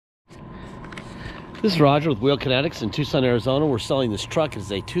This is Roger with Wheel Kinetics in Tucson, Arizona. We're selling this truck.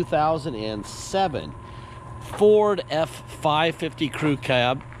 It's a 2007 Ford F550 crew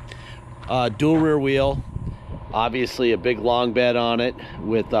cab, dual rear wheel, obviously a big long bed on it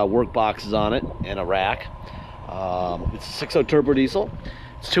with work boxes on it and a rack. It's a 6.0 turbo diesel.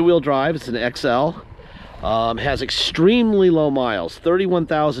 It's two-wheel drive. It's an XL. Has extremely low miles,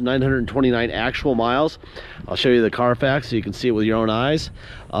 31,929 actual miles. I'll show you the Carfax so you can see it with your own eyes.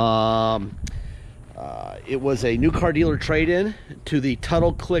 It was a new car dealer trade-in to the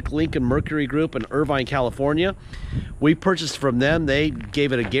Tuttle Click Lincoln Mercury Group in Irvine, California. We purchased from them. They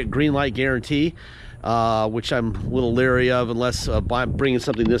gave it a green light guarantee, which I'm a little leery of unless I'm bringing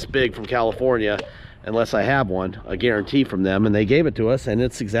something this big from California, unless I have one, a guarantee from them. And they gave it to us, and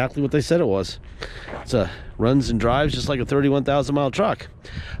it's exactly what they said it was. It's runs and drives just like a 31,000 mile truck.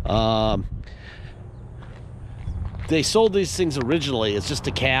 They sold these things originally as just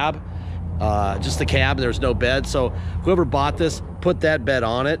a cab. There's no bed. So whoever bought this put that bed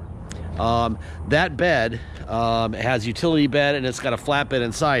on it. That bed has utility bed, and it's got a flatbed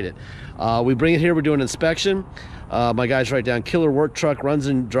inside it. We bring it here, we're doing an inspection. My guys write down killer work truck, runs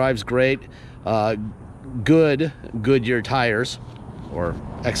and drives great, good Goodyear tires, or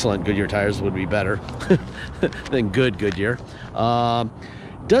excellent Goodyear tires would be better than good Goodyear.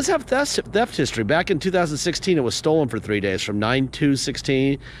 Does have theft history. Back in 2016, it was stolen for 3 days, from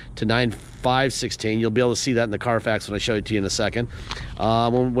 9/2/16 to 9/5/16. You'll be able to see that in the Carfax when I show it to you in a second.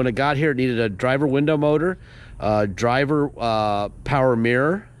 When it got here, it needed a driver window motor, driver power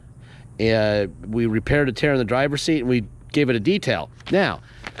mirror, and we repaired a tear in the driver's seat, and we gave it a detail. Now,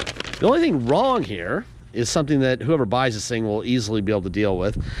 the only thing wrong here is something that whoever buys this thing will easily be able to deal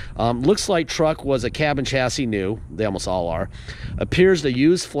with. Looks like truck was a cabin chassis new. They almost all are. Appears the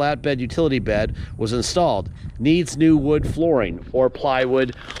used flatbed utility bed was installed. Needs new wood flooring or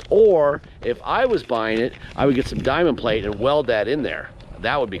plywood, or if I was buying it, I would get some diamond plate and weld that in there.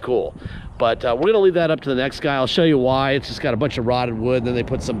 That would be cool. But we're gonna leave that up to the next guy. I'll show you why. It's just got a bunch of rotted wood, and then they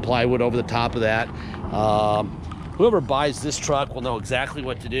put some plywood over the top of that. Whoever buys this truck will know exactly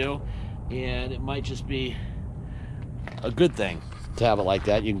what to do. And it might just be a good thing to have it like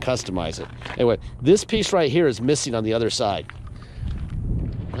that. You can customize it. Anyway, this piece right here is missing on the other side.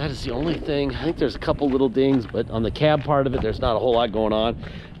 That is the only thing. I think there's a couple little dings, but on the cab part of it, there's not a whole lot going on.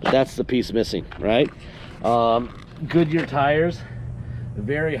 But that's the piece missing, right? Goodyear tires,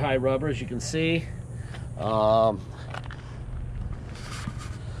 very high rubber, as you can see. Obviously,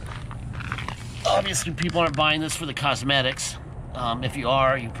 people aren't buying this for the cosmetics. If you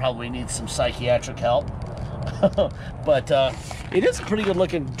are, you probably need some psychiatric help. But it is a pretty good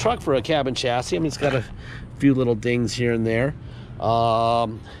looking truck for a cabin chassis. I mean, it's got a few little dings here and there.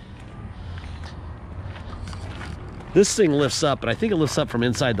 This thing lifts up, but I think it lifts up from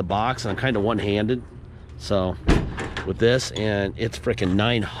inside the box, and I'm kind of one-handed. So with this, and it's freaking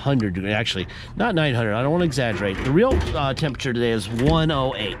 900 degrees. Actually, not 900. I don't want to exaggerate. The real temperature today is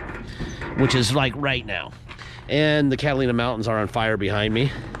 108, which is like right now. And the Catalina Mountains are on fire behind me,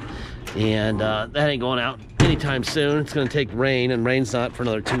 and that ain't going out anytime soon. It's going to take rain, and rain's not for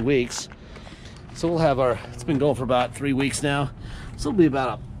another 2 weeks. So we'll have it's been going for about 3 weeks now, so it'll be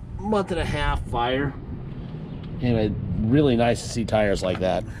about a month and a half fire. Anyway, really nice to see tires like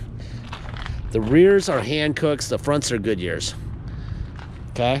that. The rears are Hancooks, the fronts are Goodyears.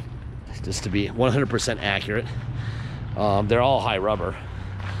 Okay, just to be 100% accurate. They're all high rubber.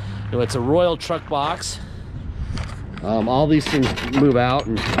 Anyway, it's a Royal truck box. All these things move out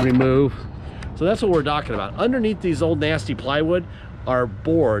and remove. So that's what we're talking about. Underneath these old nasty plywood are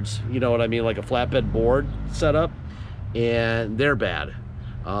boards, you know what I mean, like a flatbed board setup, and they're bad.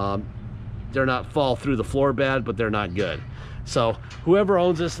 They're not fall through the floor bad, but they're not good. So whoever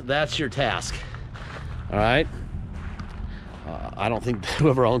owns this, that's your task. All right? I don't think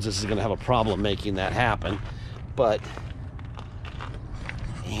whoever owns this is gonna have a problem making that happen, but,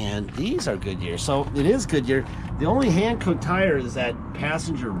 and these are Goodyear. So it is Goodyear. The only Hankook tire is that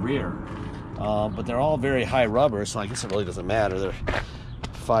passenger rear, but they're all very high rubber, so I guess it really doesn't matter. They're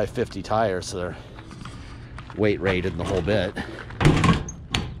 550 tires, so they're weight rated and the whole bit.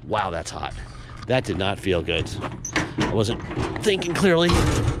 Wow, that's hot. That did not feel good. I wasn't thinking clearly.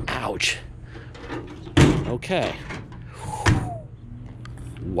 Ouch. Okay.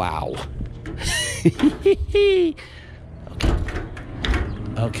 Wow. Okay.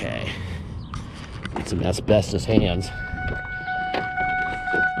 Okay. Need some asbestos hands.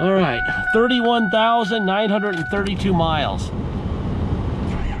 All right, 31,932 miles.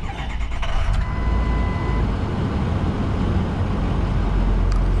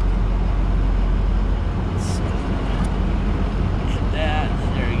 Hit that.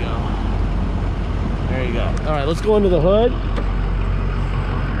 There you go. All right, let's go into the hood.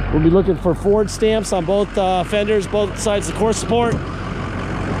 We'll be looking for Ford stamps on both fenders, both sides of the core support,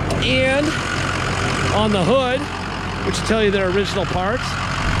 and on the hood, which will tell you their original parts.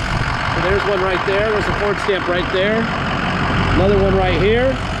 So there's one right there. There's a Ford stamp right there. Another one right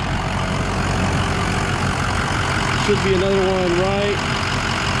here. Should be another one right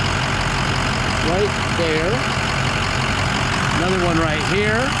there. Another one right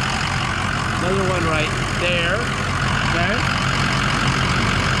here. Another one right there. Okay.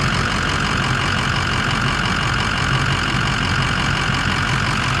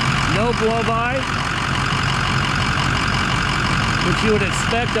 No blow-by, which you would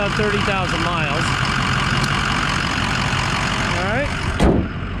expect on 30,000 miles. All right.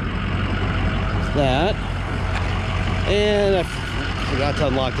 That. And I forgot to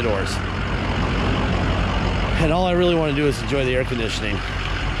unlock the doors. And all I really want to do is enjoy the air conditioning.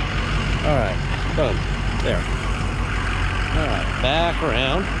 All right, boom, there. All right, back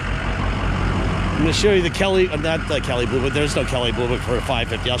around. I'm going to show you the Kelly, not the Kelly Blue Book. There's no Kelly Blue Book for a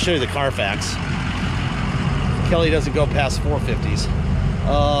 550. I'll show you the Carfax. Kelly doesn't go past 450s.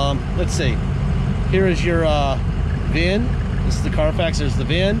 Let's see. Here is your VIN. This is the Carfax. There's the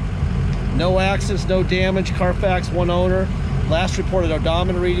VIN. No accidents, no damage. Carfax, one owner. Last reported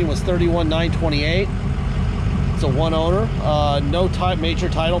odometer reading was 31,928. It's a one owner. No major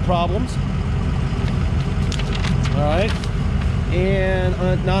title problems. All right. And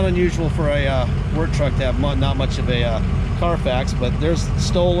not unusual for a work truck to have not much of a Carfax, but there's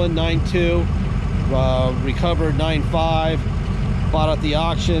stolen 9.2, recovered 9.5, bought at the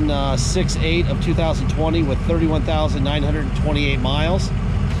auction 6.8 of 2020 with 31,928 miles.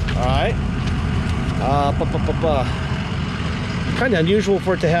 All right. Kind of unusual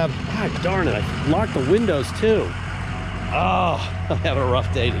for it to have. God darn it! I locked the windows too. Oh, I'm having a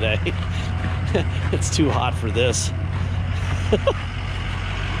rough day today. It's too hot for this.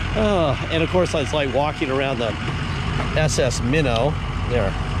 Oh, and of course, it's like walking around the SS Minnow.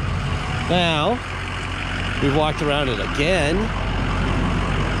 There. Now, we've walked around it again.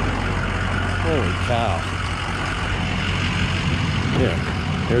 Holy cow. Here,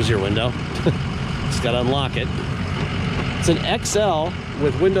 here's your window. Just got to unlock it. It's an XL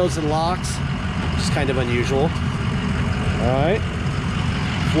with windows and locks, which is kind of unusual. All right.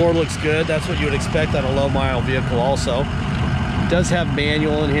 Floor looks good. That's what you would expect on a low-mile vehicle also. It does have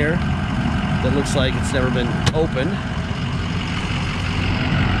manual in here that looks like it's never been opened.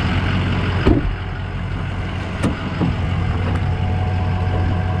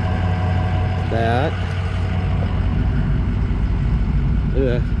 That.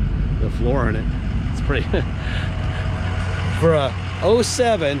 Look at the floor in it. It's pretty... For a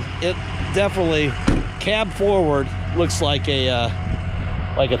 07, it definitely, cab forward, looks like a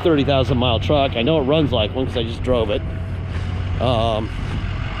 30,000 mile truck. I know it runs like one because I just drove it.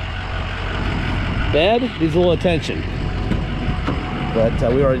 Bed needs a little attention, but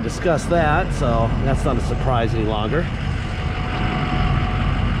we already discussed that, so that's not a surprise any longer.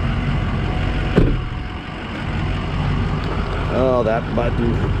 Oh, that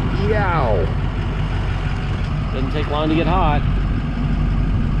button, yow! Didn't take long to get hot.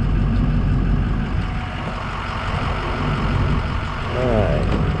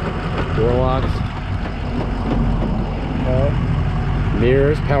 Alright. Door locks. Okay.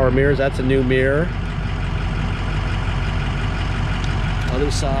 Mirrors, power mirrors, that's a new mirror.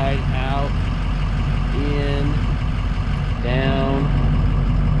 Other side, out, in, down,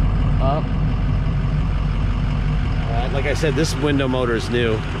 up. Alright, like I said, this window motor is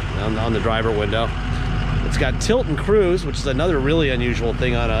new on the driver window. It's got tilt and cruise, which is another really unusual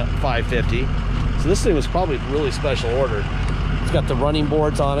thing on a 550. So this thing was probably really special ordered. It's got the running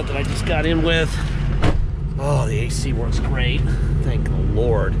boards on it that I just got in with. Oh, the AC works great. Thank the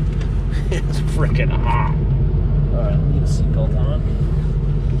Lord. It's freaking hot. All right, let me get the seatbelt on.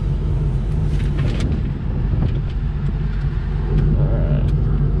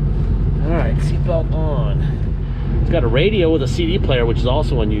 All right, seatbelt on. It's got a radio with a CD player, which is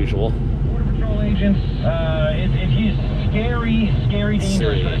also unusual. Agents, it is scary, dangerous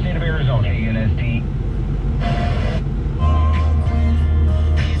for the state of Arizona. KNST.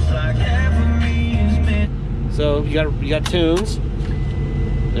 So you got tunes.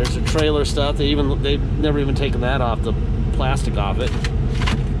 There's the trailer stuff. They've never even taken that off, the plastic off it.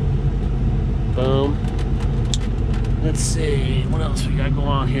 Boom. Let's see what else we got going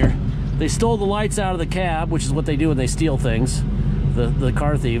on here. They stole the lights out of the cab, which is what they do when they steal things. The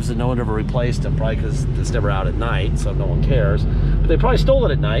car thieves, and no one ever replaced them, probably because it's never out at night, so no one cares. But they probably stole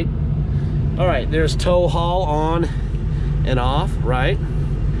it at night. All right, there's tow haul on and off, right?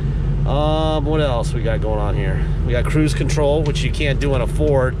 What else we got going on here? We got cruise control, which you can't do on a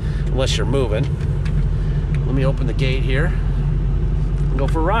Ford unless you're moving. Let me open the gate here and go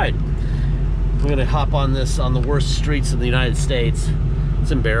for a ride. We're gonna hop on this on the worst streets in the United States.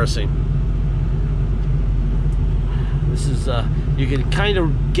 It's embarrassing. This is, you can kind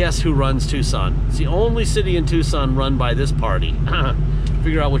of guess who runs Tucson. It's the only city in Tucson run by this party.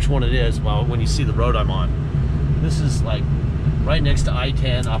 Figure out which one it is when you see the road I'm on. This is like right next to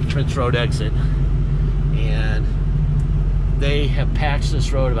I-10 off Prince Road exit. And they have patched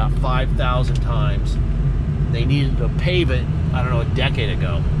this road about 5,000 times. They needed to pave it, I don't know, a decade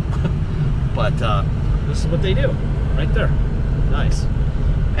ago. But this is what they do, right there. Nice.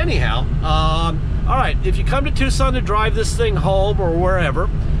 Anyhow, all right, if you come to Tucson to drive this thing home or wherever,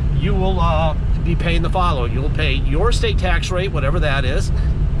 you will be paying the following. You will pay your state tax rate, whatever that is.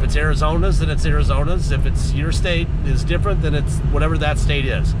 If it's Arizona's, then it's Arizona's. If it's your state is different, then it's whatever that state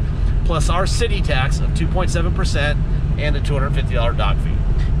is. Plus our city tax of 2.7% and a $250 dock fee.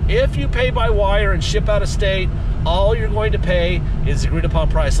 If you pay by wire and ship out of state, all you're going to pay is the agreed upon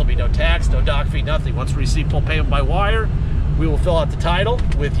price. There'll be no tax, no dock fee, nothing. Once we receive full payment by wire, we will fill out the title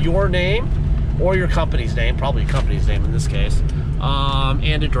with your name or your company's name, probably your company's name in this case,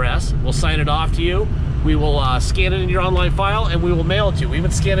 and address. We'll sign it off to you. We will scan it in your online file and we will mail it to you. We even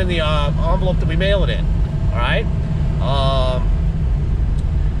scan in the envelope that we mail it in. All right.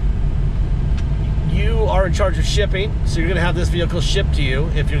 You are in charge of shipping, so you're going to have this vehicle shipped to you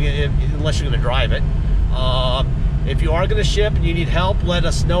unless you're going to drive it. If you are going to ship and you need help, let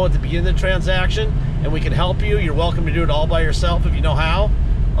us know at the beginning of the transaction and we can help you. You're welcome to do it all by yourself if you know how.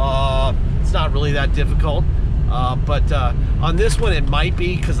 It's not really that difficult. But on this one it might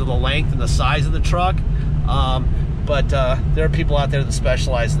be because of the length and the size of the truck. But there are people out there that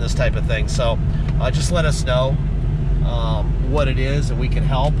specialize in this type of thing. So just let us know what it is and we can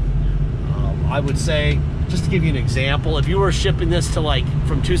help. I would say, just to give you an example, if you were shipping this to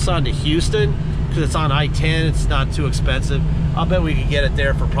from Tucson to Houston, because it's on I-10, it's not too expensive, I'll bet we could get it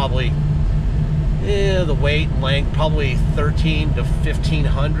there for probably the weight and length, probably $1,300 to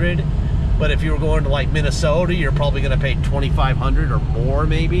 $1,500. But if you were going to Minnesota, you're probably going to pay $2,500 or more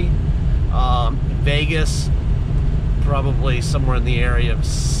maybe. Vegas, probably somewhere in the area of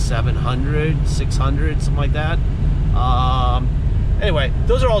 $700, $600, something like that. Anyway,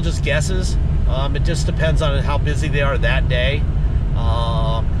 those are all just guesses. It just depends on how busy they are that day.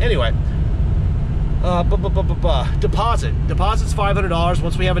 Anyway, deposit. Deposit's $500.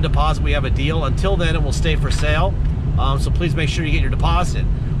 Once we have a deposit, we have a deal. Until then, it will stay for sale. So please make sure you get your deposit.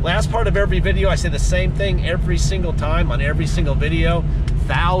 Last part of every video, I say the same thing every single time on every single video.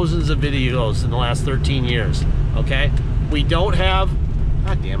 Thousands of videos in the last 13 years. Okay, we don't have.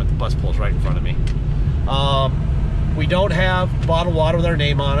 God damn it! The bus pulls right in front of me. We don't have bottled water with our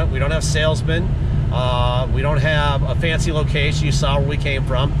name on it. We don't have salesmen. We don't have a fancy location. You saw where we came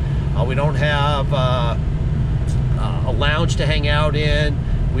from. We don't have a lounge to hang out in.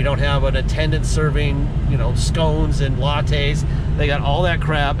 We don't have an attendant serving, scones and lattes. They got all that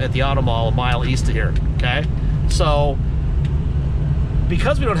crap at the Auto Mall a mile east of here, okay? So,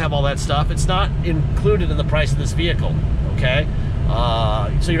 because we don't have all that stuff, it's not included in the price of this vehicle, okay?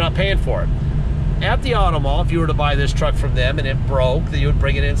 So you're not paying for it. At the Auto Mall, if you were to buy this truck from them and it broke, then you would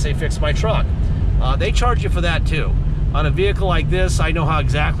bring it in and say, fix my truck. They charge you for that too. On a vehicle like this, I know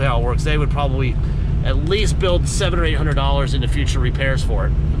exactly how it works. They would probably at least build $700 or $800 into future repairs for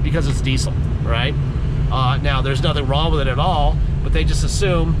it because it's diesel, right? Now, there's nothing wrong with it at all, but they just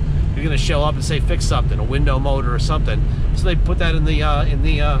assume you're going to show up and say fix something, a window motor or something. So they put that in the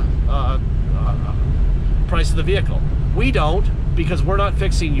price of the vehicle. We don't, because we're not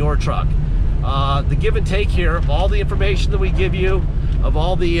fixing your truck. The give and take here of all the information that we give you, of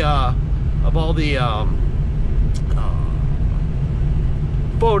all the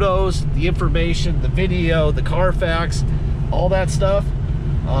photos, the information, the video, the Carfax, all that stuff.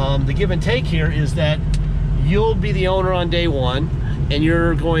 The give and take here is that you'll be the owner on day one, and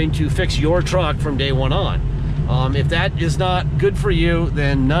you're going to fix your truck from day one on. If that is not good for you,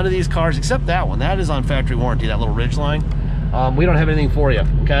 then none of these cars, except that one, that is on factory warranty, that little Ridgeline. We don't have anything for you,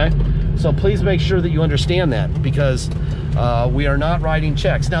 okay? So please make sure that you understand that, because we are not writing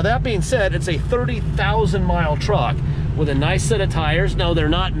checks. Now, that being said, it's a 30,000 mile truck with a nice set of tires. No, they're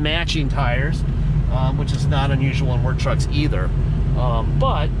not matching tires, which is not unusual in work trucks either.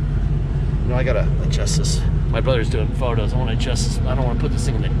 But, I gotta adjust this. My brother's doing photos. I want to adjust this. I don't want to put this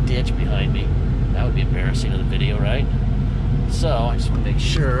thing in the ditch behind me. That would be embarrassing in the video, right? So I just want to make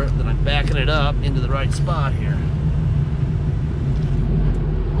sure that I'm backing it up into the right spot here.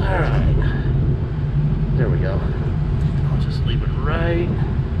 All right, there we go. I'll just leave it right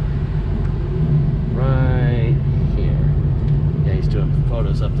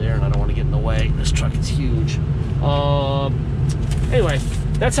there, and I don't want to get in the way. This truck is huge. Anyway,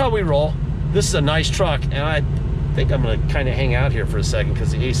 that's how we roll. This is a nice truck, and I think I'm going to kind of hang out here for a second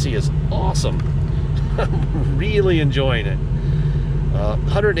because the AC is awesome. I'm really enjoying it.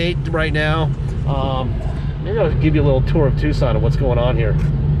 108 right now. Maybe I'll give you a little tour of Tucson and what's going on here.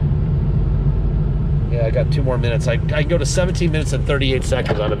 Yeah, I got 2 more minutes. I can go to 17 minutes and 38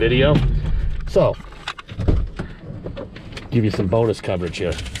 seconds on a video. So, give you some bonus coverage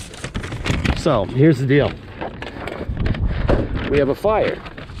here. So, here's the deal. We have a fire.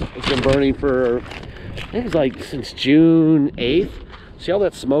 It's been burning for, I think it's like since June 8th. See all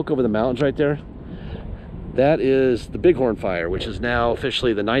that smoke over the mountains right there? That is the Bighorn Fire, which is now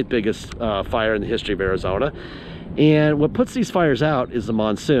officially the 9th biggest fire in the history of Arizona. And what puts these fires out is the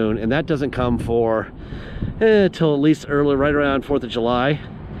monsoon, and that doesn't come for till at least early, right around 4th of July.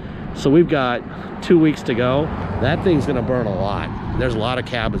 So we've got 2 weeks to go. That thing's gonna burn a lot. There's a lot of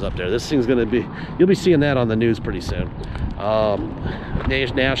cabins up there. This thing's gonna be, you'll be seeing that on the news pretty soon.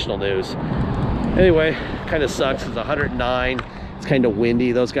 National news. Anyway, kind of sucks. It's 109. It's kind of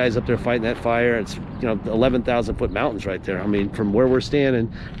windy. Those guys up there fighting that fire. It's, you know, 11,000 foot mountains right there. I mean, from where we're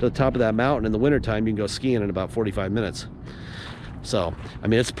standing to the top of that mountain in the wintertime, you can go skiing in about 45 minutes. So, I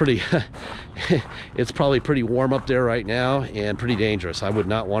mean, it's pretty, it's probably pretty warm up there right now and pretty dangerous. I would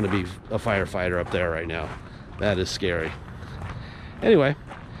not want to be a firefighter up there right now. That is scary. Anyway,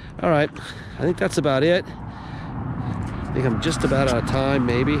 all right. I think that's about it. I think I'm just about out of time,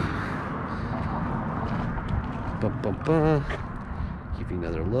 maybe. Bum, bum, bum. Give you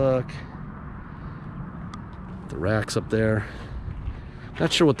another look. The racks up there.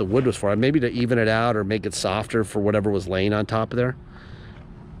 Not sure what the wood was for. Maybe to even it out or make it softer for whatever was laying on top of there.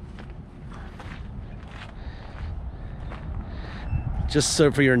 Just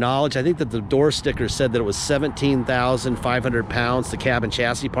so for your knowledge, I think that the door sticker said that it was 17,500 pounds, the cab and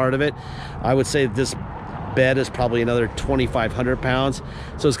chassis part of it. I would say this bed is probably another 2,500 pounds.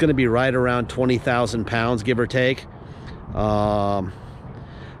 So it's going to be right around 20,000 pounds, give or take.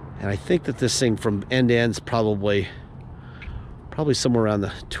 And I think that this thing from end to end is probably somewhere around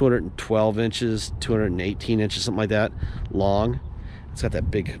the 212 inches, 218 inches, something like that, long. It's got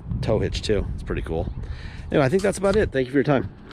that big tow hitch too. It's pretty cool. Anyway, I think that's about it. Thank you for your time.